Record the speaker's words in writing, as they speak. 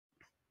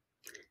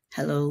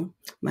Hello,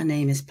 my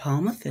name is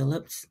Palma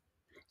Phillips.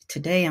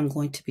 Today I'm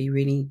going to be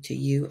reading to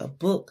you a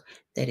book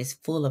that is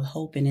full of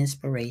hope and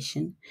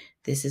inspiration.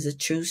 This is a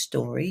true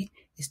story.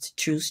 It's the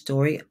true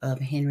story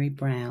of Henry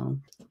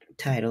Brown,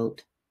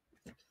 titled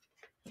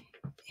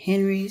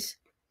Henry's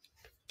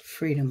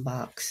Freedom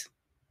Box.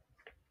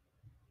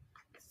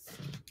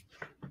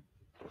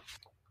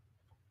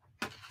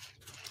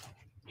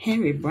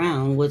 Henry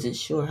Brown wasn't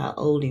sure how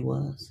old he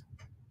was.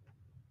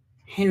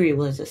 Henry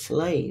was a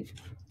slave,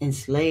 and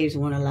slaves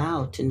weren't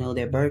allowed to know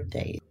their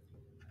birthdays.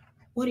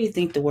 What do you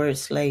think the word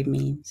slave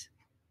means?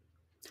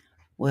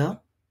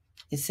 Well,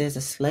 it says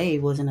a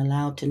slave wasn't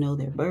allowed to know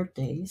their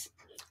birthdays.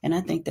 And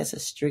I think that's a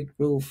strict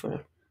rule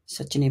for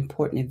such an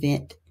important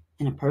event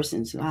in a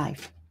person's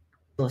life.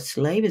 So a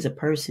slave is a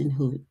person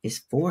who is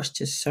forced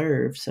to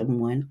serve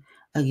someone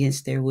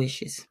against their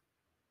wishes.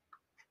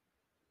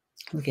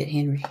 Look at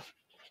Henry.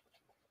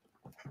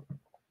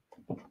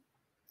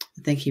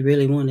 I think he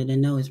really wanted to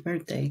know his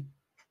birthday.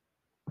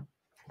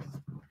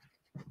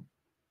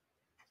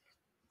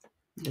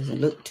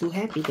 Doesn't look too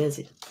happy, does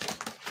it?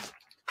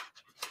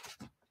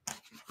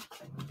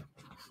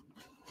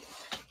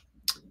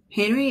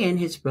 Henry and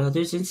his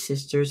brothers and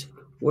sisters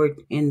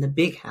worked in the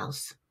big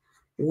house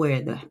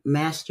where the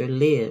master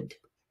lived.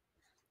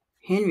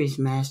 Henry's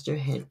master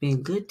had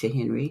been good to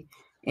Henry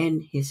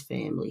and his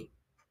family.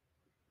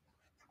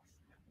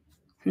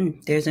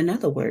 There's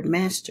another word,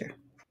 master.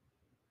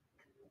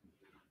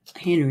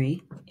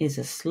 Henry is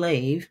a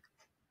slave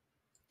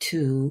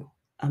to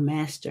a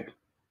master.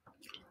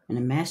 And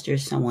a master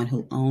is someone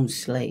who owns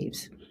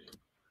slaves.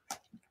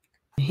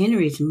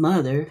 Henry's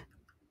mother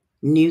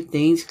knew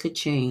things could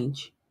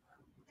change.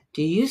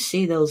 Do you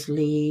see those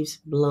leaves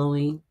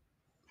blowing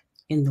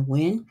in the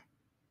wind?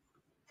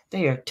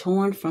 They are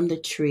torn from the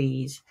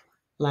trees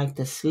like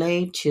the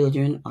slave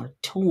children are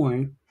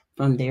torn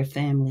from their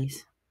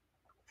families.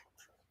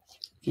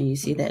 Can you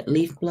see that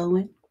leaf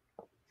blowing?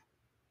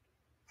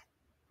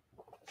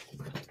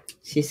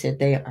 She said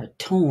they are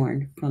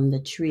torn from the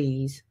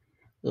trees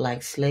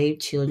like slave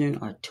children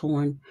are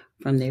torn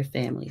from their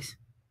families.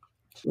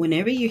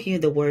 Whenever you hear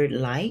the word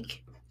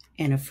like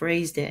and a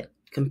phrase that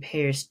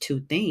compares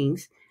two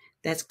things,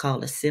 that's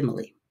called a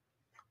simile.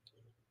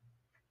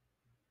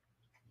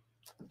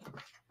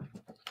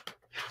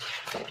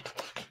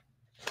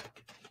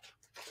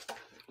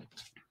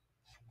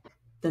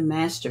 The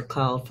master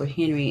called for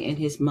Henry and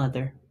his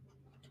mother.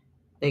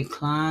 They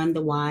climbed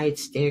the wide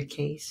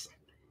staircase.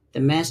 The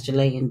master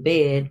lay in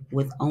bed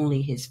with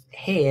only his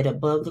head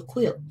above the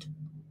quilt.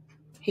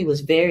 He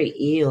was very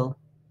ill.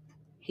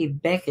 He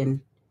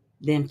beckoned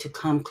them to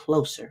come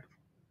closer.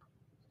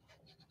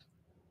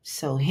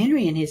 So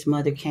Henry and his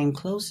mother came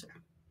closer.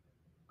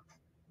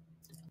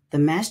 The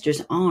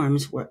master's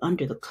arms were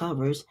under the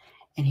covers,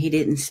 and he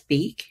didn't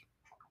speak.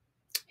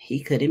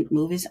 He couldn't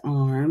move his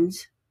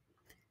arms.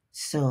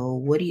 So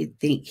what do you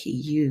think he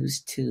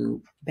used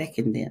to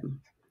beckon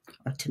them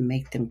or to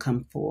make them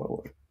come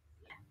forward?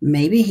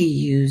 Maybe he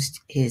used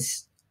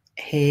his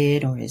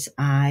head or his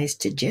eyes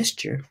to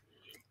gesture,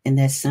 and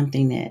that's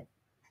something that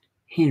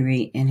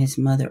Henry and his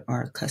mother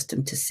are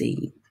accustomed to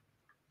seeing.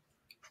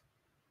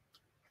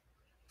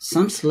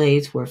 Some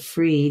slaves were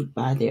freed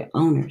by their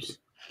owners.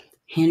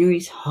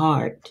 Henry's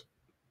heart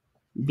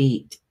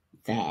beat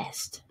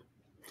fast.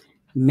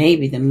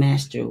 Maybe the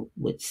master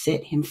would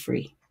set him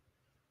free.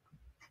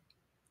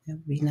 That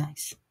would be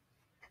nice.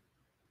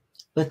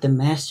 But the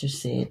master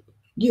said,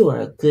 "You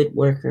are a good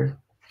worker,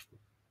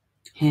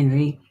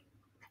 Henry.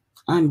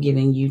 I'm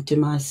giving you to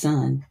my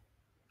son.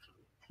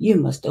 You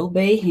must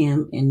obey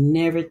him and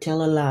never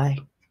tell a lie."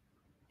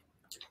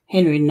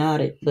 Henry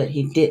nodded, but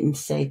he didn't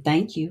say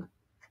thank you.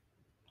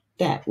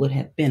 That would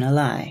have been a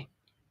lie.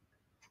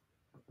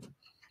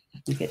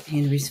 Look at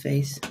Henry's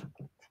face.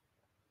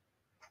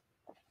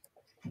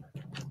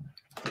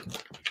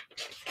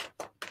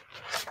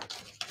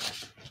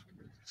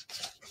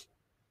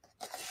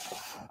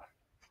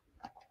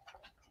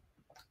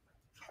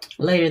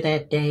 Later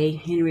that day,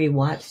 Henry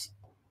watched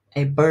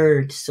a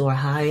bird soar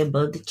high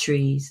above the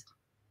trees.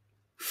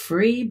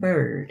 Free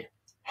bird,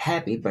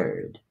 happy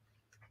bird,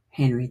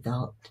 Henry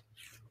thought.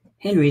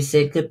 Henry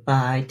said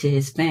goodbye to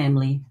his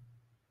family.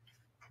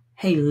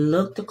 He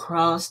looked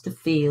across the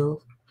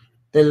field.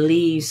 The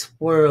leaves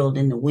swirled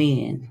in the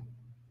wind,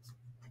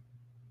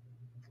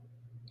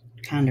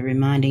 kind of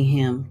reminding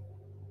him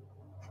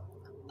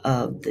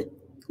of the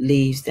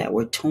leaves that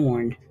were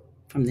torn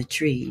from the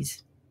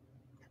trees.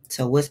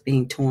 So what's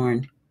being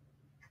torn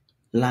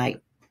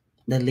like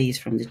the leaves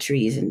from the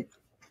trees in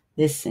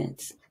this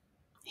sense?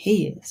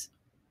 He is.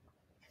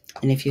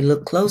 And if you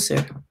look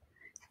closer,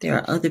 there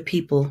are other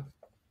people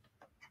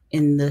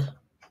in the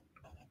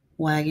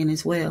wagon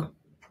as well.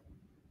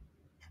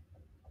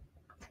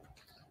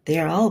 They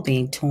are all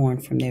being torn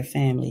from their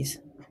families.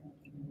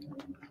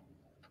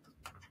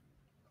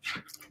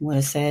 What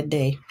a sad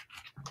day.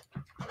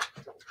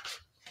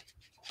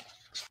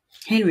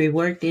 Henry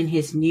worked in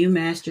his new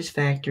master's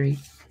factory.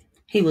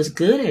 He was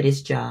good at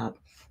his job.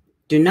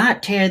 "Do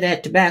not tear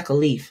that tobacco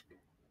leaf,"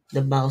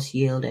 the boss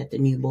yelled at the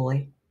new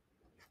boy.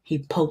 He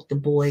poked the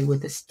boy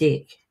with a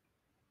stick.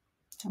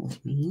 That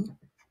was mean.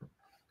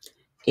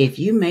 If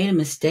you made a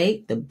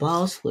mistake, the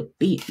boss would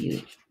beat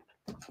you.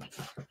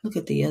 Look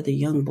at the other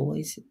young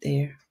boys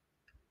there.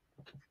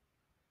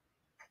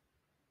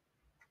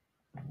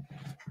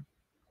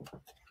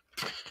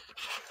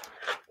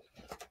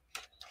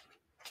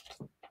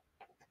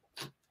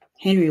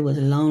 Henry was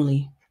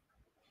lonely.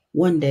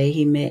 One day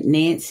he met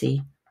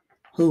Nancy,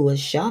 who was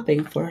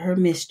shopping for her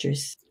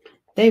mistress.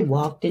 They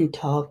walked and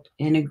talked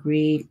and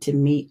agreed to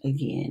meet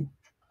again.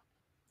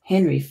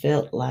 Henry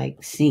felt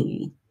like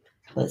singing,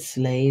 but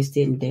slaves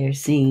didn't dare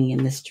sing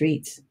in the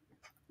streets.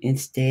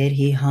 Instead,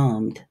 he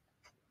hummed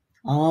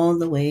all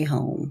the way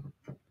home.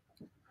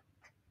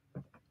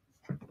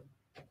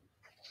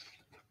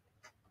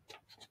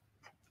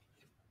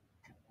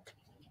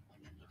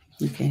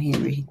 Look at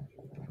Henry.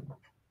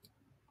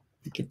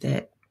 Look at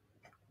that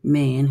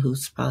man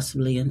who's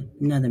possibly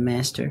another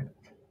master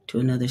to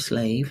another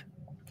slave.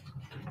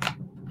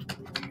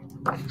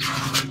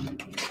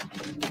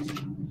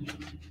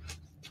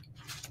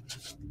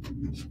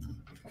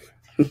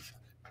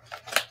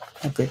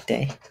 A good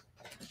day.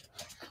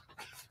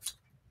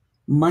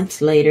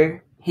 Months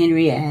later,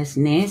 Henry asked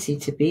Nancy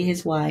to be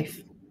his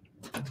wife.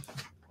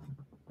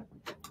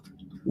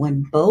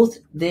 When both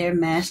their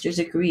masters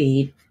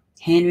agreed,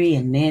 Henry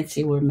and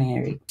Nancy were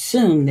married.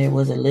 Soon there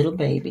was a little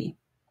baby,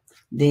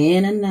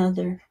 then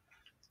another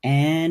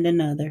and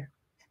another.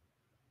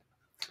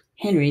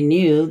 Henry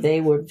knew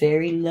they were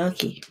very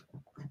lucky.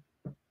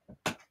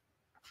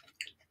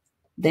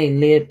 They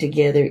lived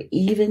together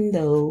even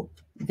though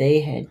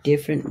they had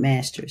different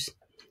masters.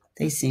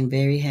 They seemed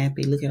very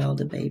happy. Look at all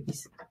the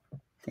babies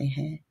they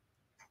had.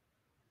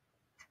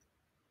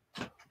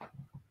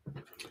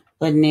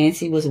 But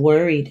Nancy was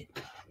worried.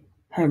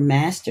 Her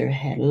master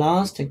had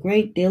lost a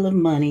great deal of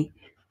money.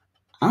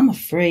 I'm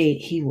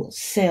afraid he will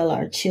sell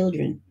our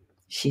children,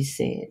 she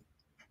said.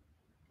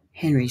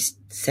 Henry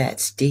sat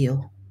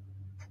still.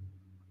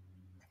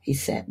 He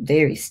sat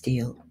very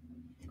still.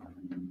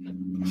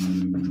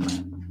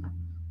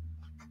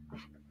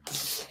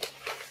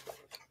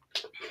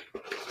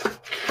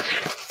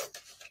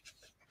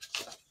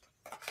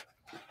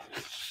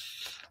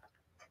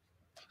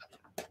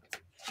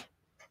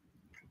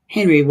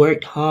 Henry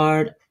worked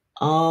hard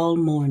all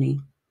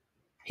morning.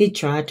 He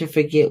tried to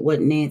forget what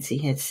Nancy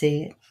had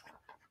said.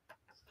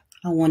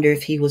 I wonder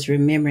if he was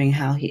remembering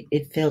how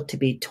it felt to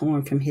be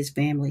torn from his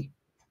family.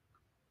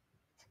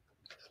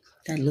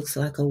 That looks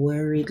like a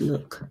worried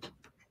look.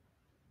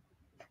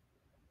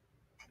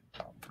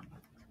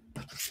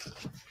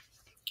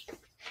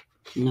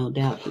 No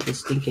doubt he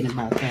was thinking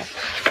about that.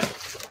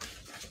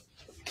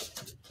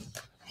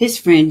 His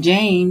friend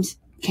James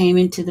came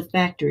into the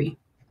factory.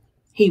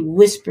 He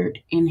whispered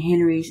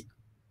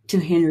to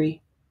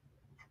Henry,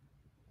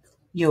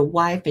 "Your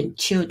wife and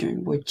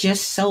children were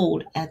just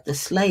sold at the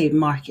slave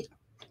market."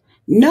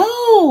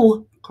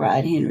 "No!"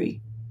 cried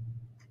Henry.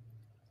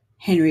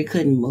 Henry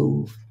couldn't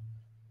move.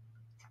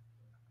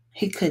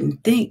 He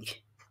couldn't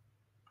think.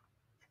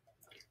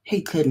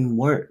 He couldn't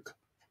work.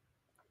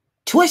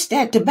 "Twist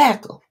that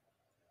tobacco,"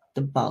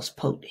 the boss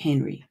poked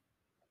Henry.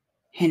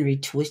 Henry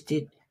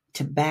twisted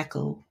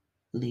tobacco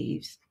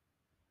leaves.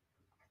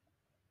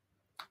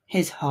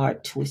 His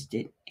heart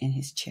twisted in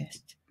his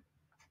chest.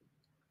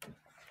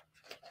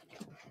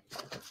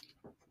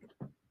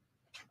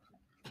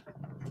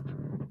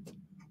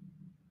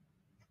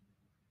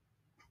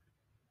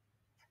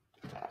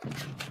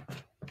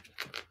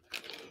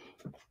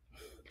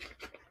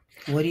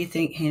 What do you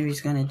think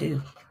Henry's going to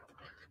do?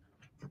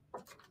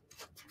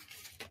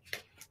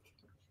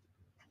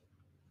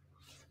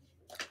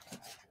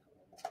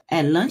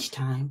 At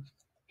lunchtime,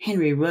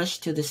 Henry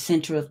rushed to the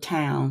center of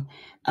town.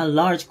 A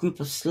large group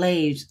of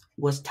slaves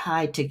was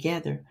tied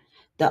together.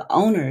 The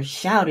owner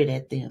shouted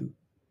at them.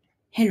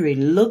 Henry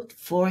looked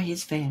for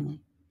his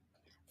family.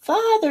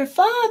 "Father,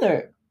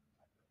 father!"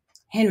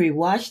 Henry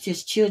watched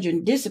his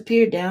children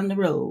disappear down the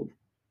road.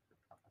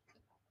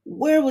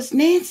 Where was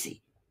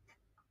Nancy?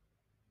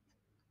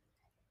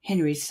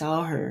 Henry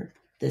saw her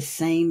the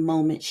same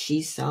moment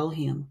she saw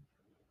him.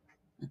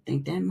 I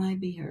think that might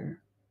be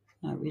her.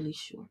 Not really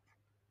sure.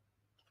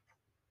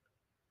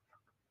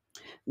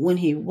 When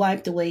he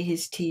wiped away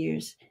his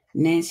tears,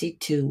 Nancy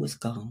too was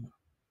gone.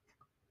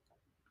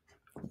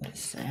 What a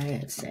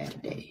sad,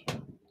 sad day.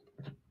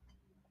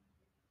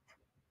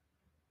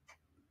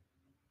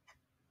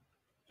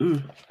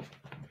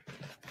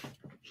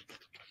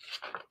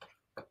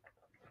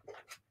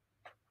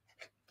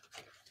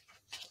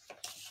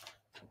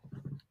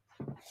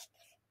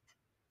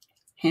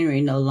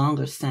 Henry no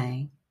longer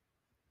sang.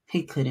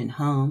 He couldn't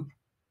hum.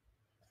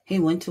 He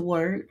went to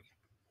work,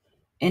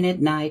 and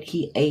at night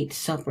he ate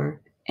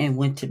supper and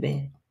went to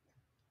bed.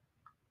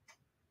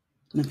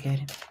 Look at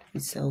him.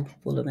 He's so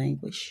full of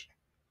anguish.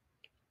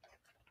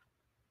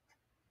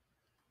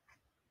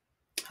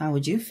 How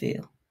would you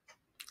feel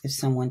if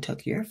someone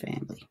took your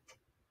family?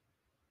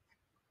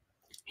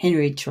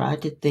 Henry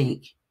tried to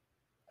think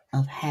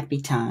of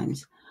happy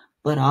times,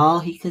 but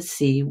all he could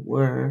see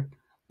were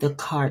the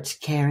carts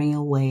carrying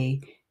away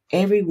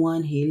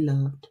everyone he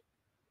loved.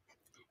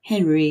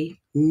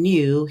 Henry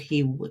knew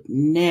he would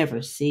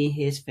never see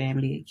his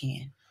family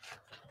again.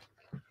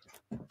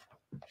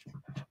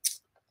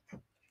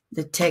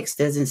 The text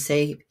doesn't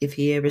say if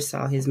he ever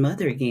saw his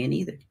mother again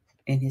either,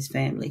 and his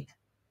family,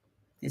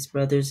 his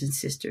brothers and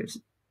sisters.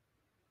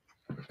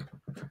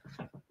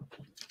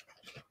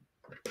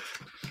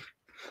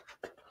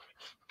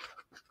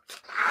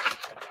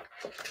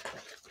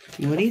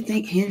 What do you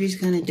think Henry's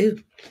going to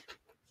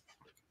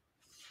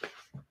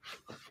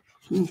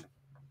do?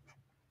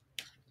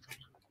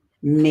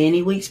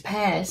 Many weeks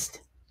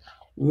passed.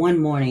 One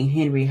morning,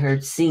 Henry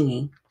heard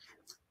singing.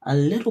 A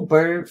little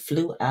bird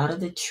flew out of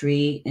the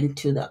tree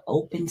into the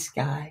open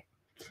sky,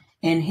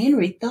 and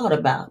Henry thought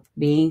about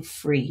being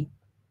free.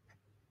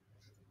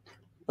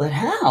 But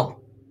how?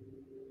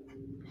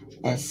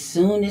 As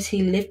soon as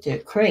he lifted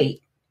a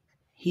crate,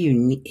 he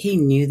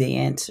knew the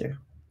answer.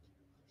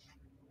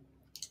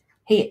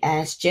 He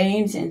asked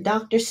James and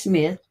Dr.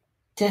 Smith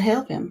to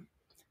help him.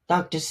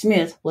 Dr.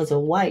 Smith was a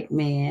white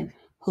man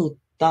who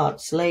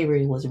thought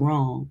slavery was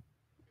wrong.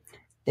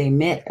 They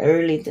met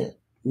early the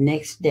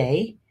next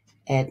day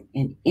at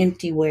an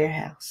empty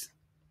warehouse.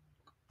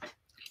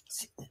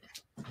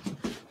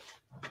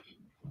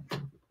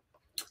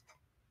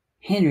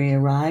 Henry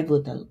arrived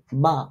with a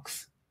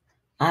box.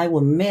 I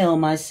will mail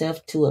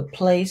myself to a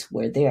place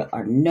where there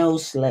are no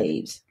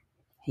slaves,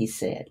 he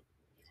said.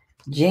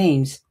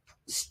 James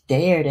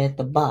stared at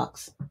the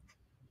box,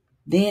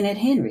 then at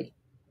Henry.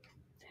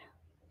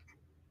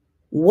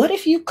 What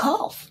if you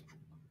cough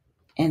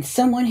and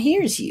someone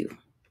hears you?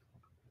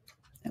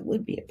 That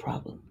would be a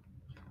problem.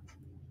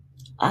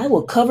 I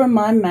will cover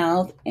my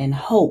mouth and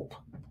hope,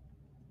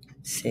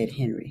 said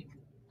Henry.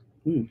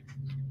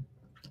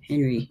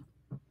 Henry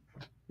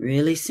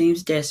really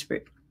seems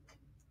desperate.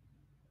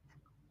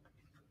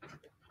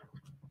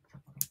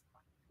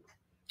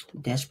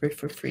 Desperate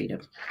for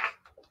freedom.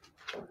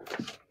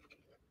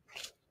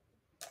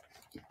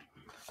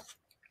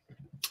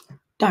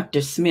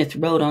 Dr. Smith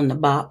wrote on the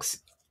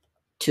box,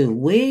 to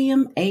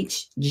William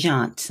H.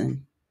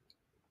 Johnson,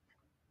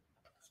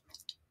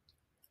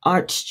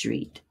 Arch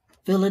Street,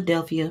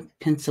 Philadelphia,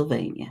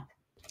 Pennsylvania.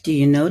 Do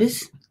you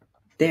notice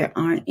there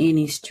aren't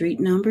any street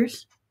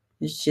numbers?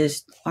 It's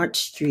just Arch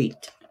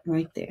Street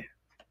right there.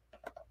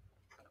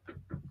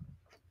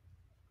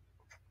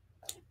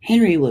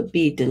 Henry would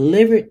be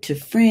delivered to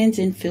friends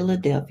in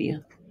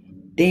Philadelphia.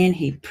 Then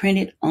he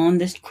printed on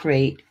this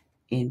crate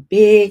in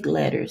big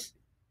letters,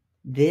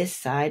 this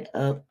side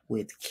up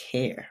with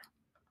care.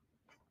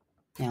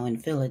 Now in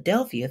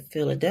Philadelphia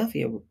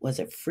was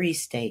a free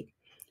state.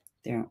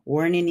 There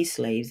weren't any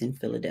slaves in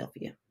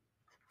Philadelphia.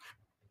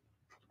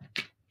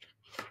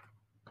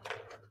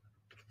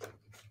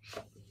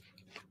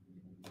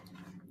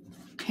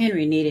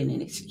 Henry needed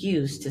an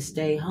excuse to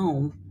stay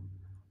home,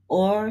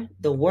 or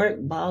the work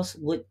boss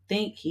would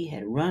think he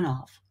had run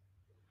off.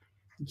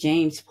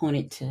 James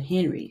pointed to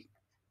Henry's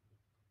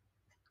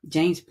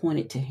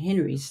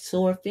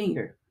sore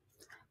finger,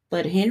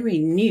 but Henry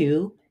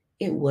knew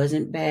it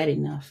wasn't bad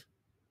enough.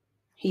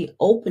 He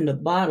opened a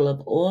bottle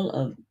of oil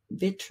of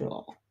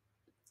vitriol,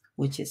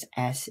 which is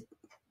acid.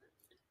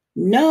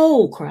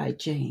 No, cried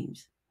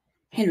James.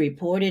 Henry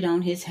poured it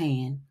on his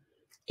hand.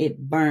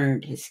 It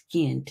burned his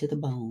skin to the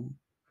bone.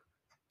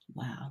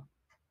 Wow.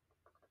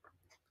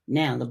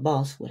 Now the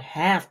boss would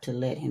have to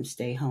let him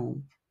stay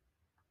home.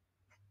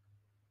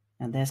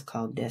 Now that's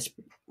called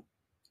desperate.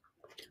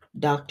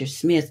 Dr.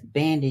 Smith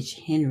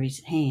bandaged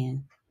Henry's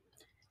hand.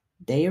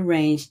 They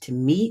arranged to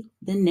meet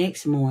the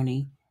next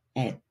morning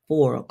at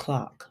 4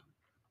 o'clock,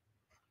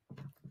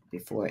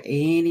 before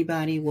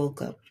anybody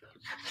woke up.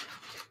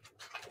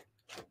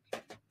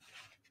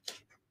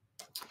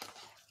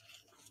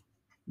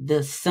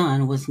 The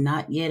sun was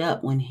not yet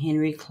up when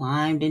Henry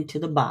climbed into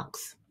the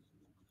box.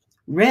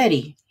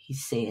 Ready, he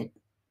said.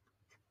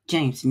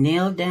 James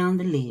nailed down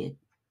the lid.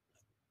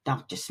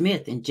 Dr.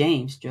 Smith and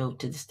James drove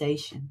to the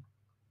station.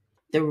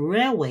 The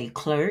railway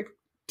clerk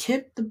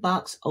tipped the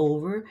box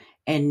over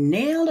and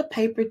nailed a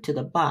paper to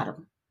the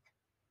bottom.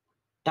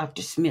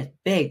 Dr. Smith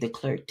begged the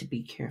clerk to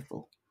be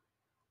careful,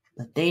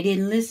 but they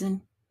didn't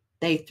listen.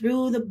 They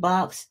threw the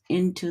box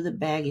into the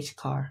baggage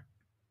car.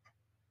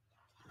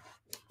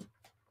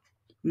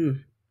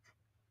 Can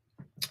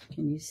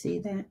you see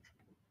that?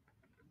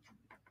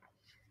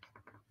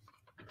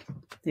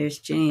 There's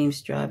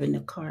James driving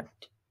the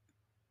cart.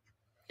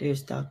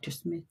 There's Dr.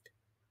 Smith.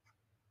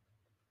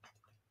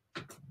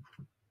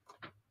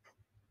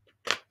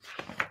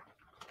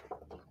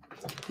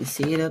 You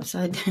see it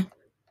upside down?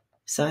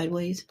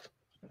 Sideways?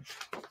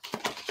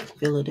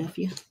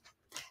 Philadelphia.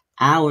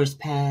 Hours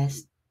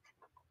passed.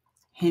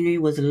 Henry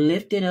was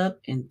lifted up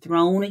and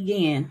thrown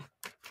again.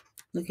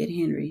 Look at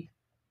Henry.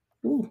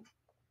 Ooh.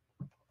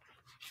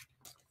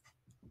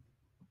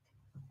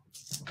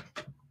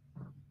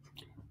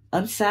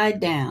 Upside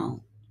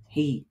down,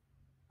 he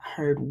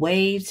heard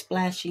waves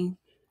splashing.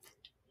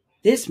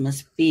 This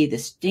must be the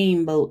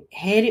steamboat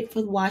headed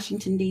for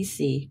Washington,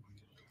 D.C.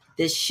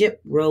 The ship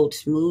rode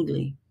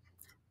smoothly,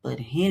 but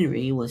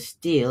Henry was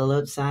still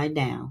upside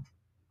down.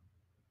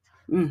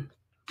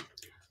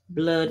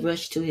 Blood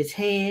rushed to his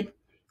head.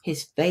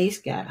 His face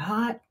got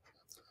hot.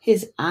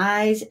 His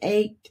eyes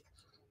ached,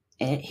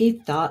 and he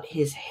thought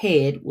his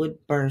head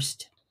would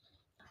burst.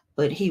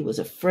 But he was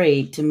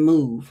afraid to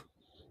move.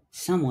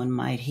 Someone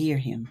might hear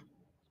him.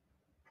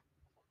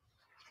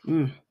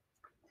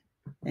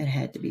 That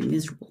had to be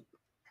miserable.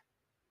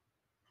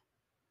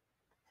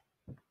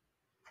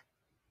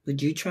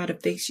 Would you try to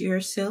fix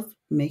yourself?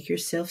 Make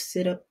yourself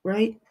sit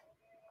upright?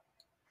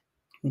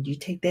 Would you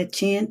take that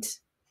chance?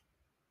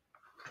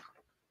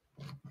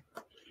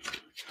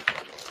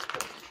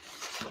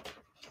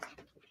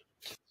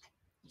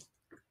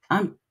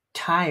 I'm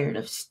tired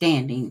of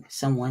standing,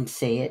 someone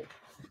said.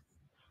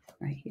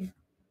 Right here.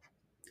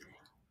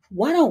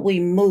 Why don't we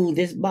move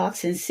this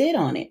box and sit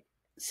on it?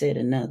 Said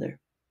another.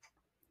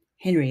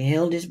 Henry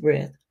held his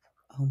breath.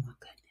 Oh my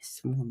goodness,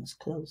 someone was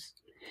close.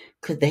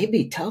 Could they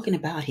be talking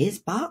about his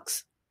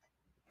box?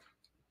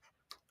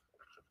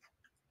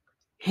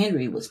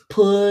 Henry was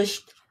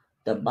pushed.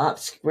 The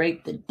box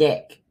scraped the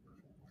deck.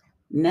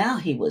 Now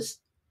he was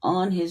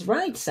on his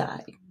right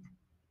side.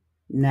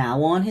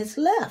 Now on his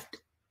left.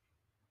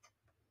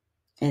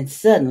 And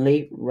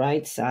suddenly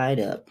right side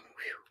up.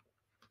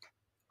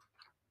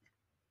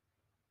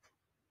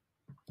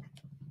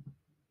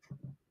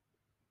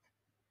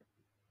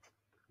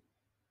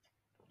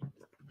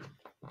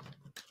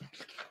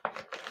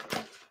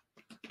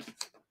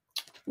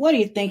 What do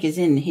you think is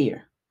in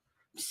here?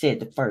 Said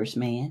the first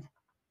man.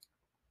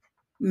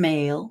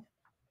 Mail,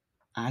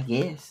 I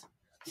guess,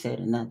 said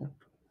another.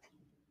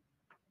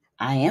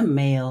 I am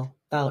mail,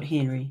 thought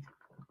Henry,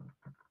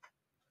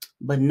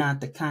 but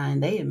not the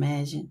kind they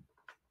imagined.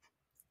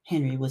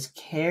 Henry was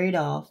carried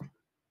off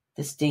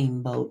the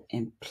steamboat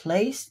and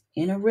placed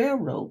in a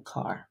railroad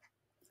car,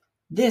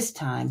 this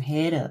time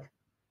head up.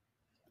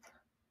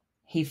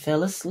 He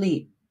fell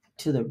asleep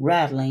to the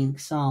rattling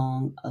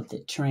song of the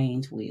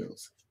train's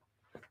wheels.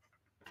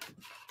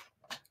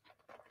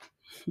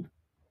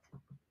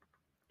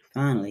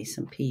 Finally,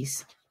 some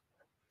peace.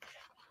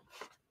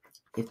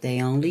 If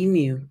they only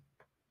knew.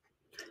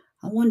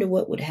 I wonder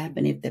what would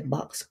happen if the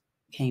box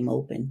came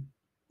open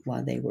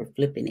while they were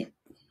flipping it.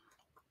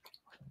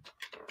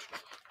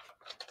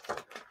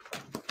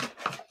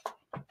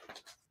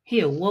 He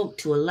awoke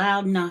to a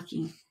loud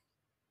knocking.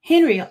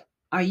 Henry,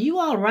 are you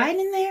all right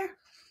in there?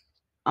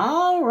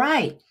 All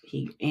right,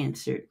 he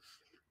answered.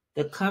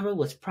 The cover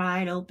was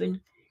pried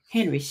open.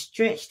 Henry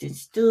stretched and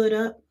stood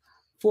up.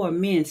 4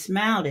 men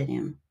smiled at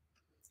him.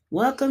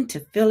 Welcome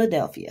to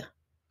Philadelphia.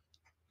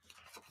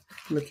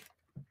 Look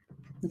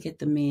at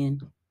the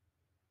men.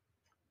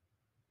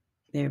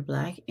 They're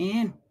black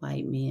and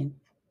white men.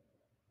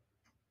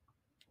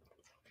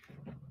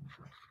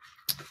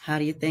 How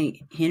do you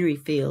think Henry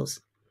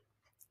feels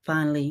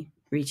finally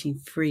reaching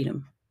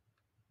freedom?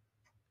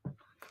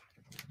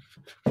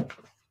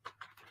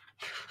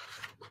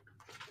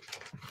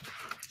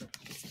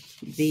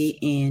 The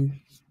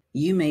end.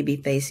 You may be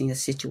facing a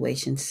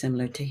situation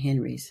similar to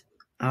Henry's.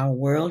 Our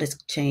world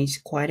has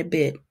changed quite a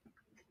bit.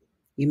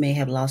 You may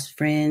have lost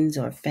friends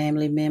or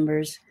family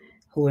members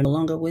who are no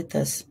longer with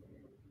us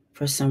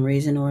for some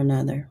reason or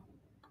another.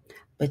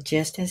 But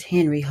just as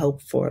Henry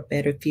hoped for a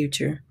better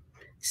future,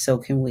 so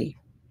can we.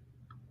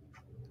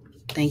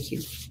 Thank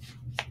you.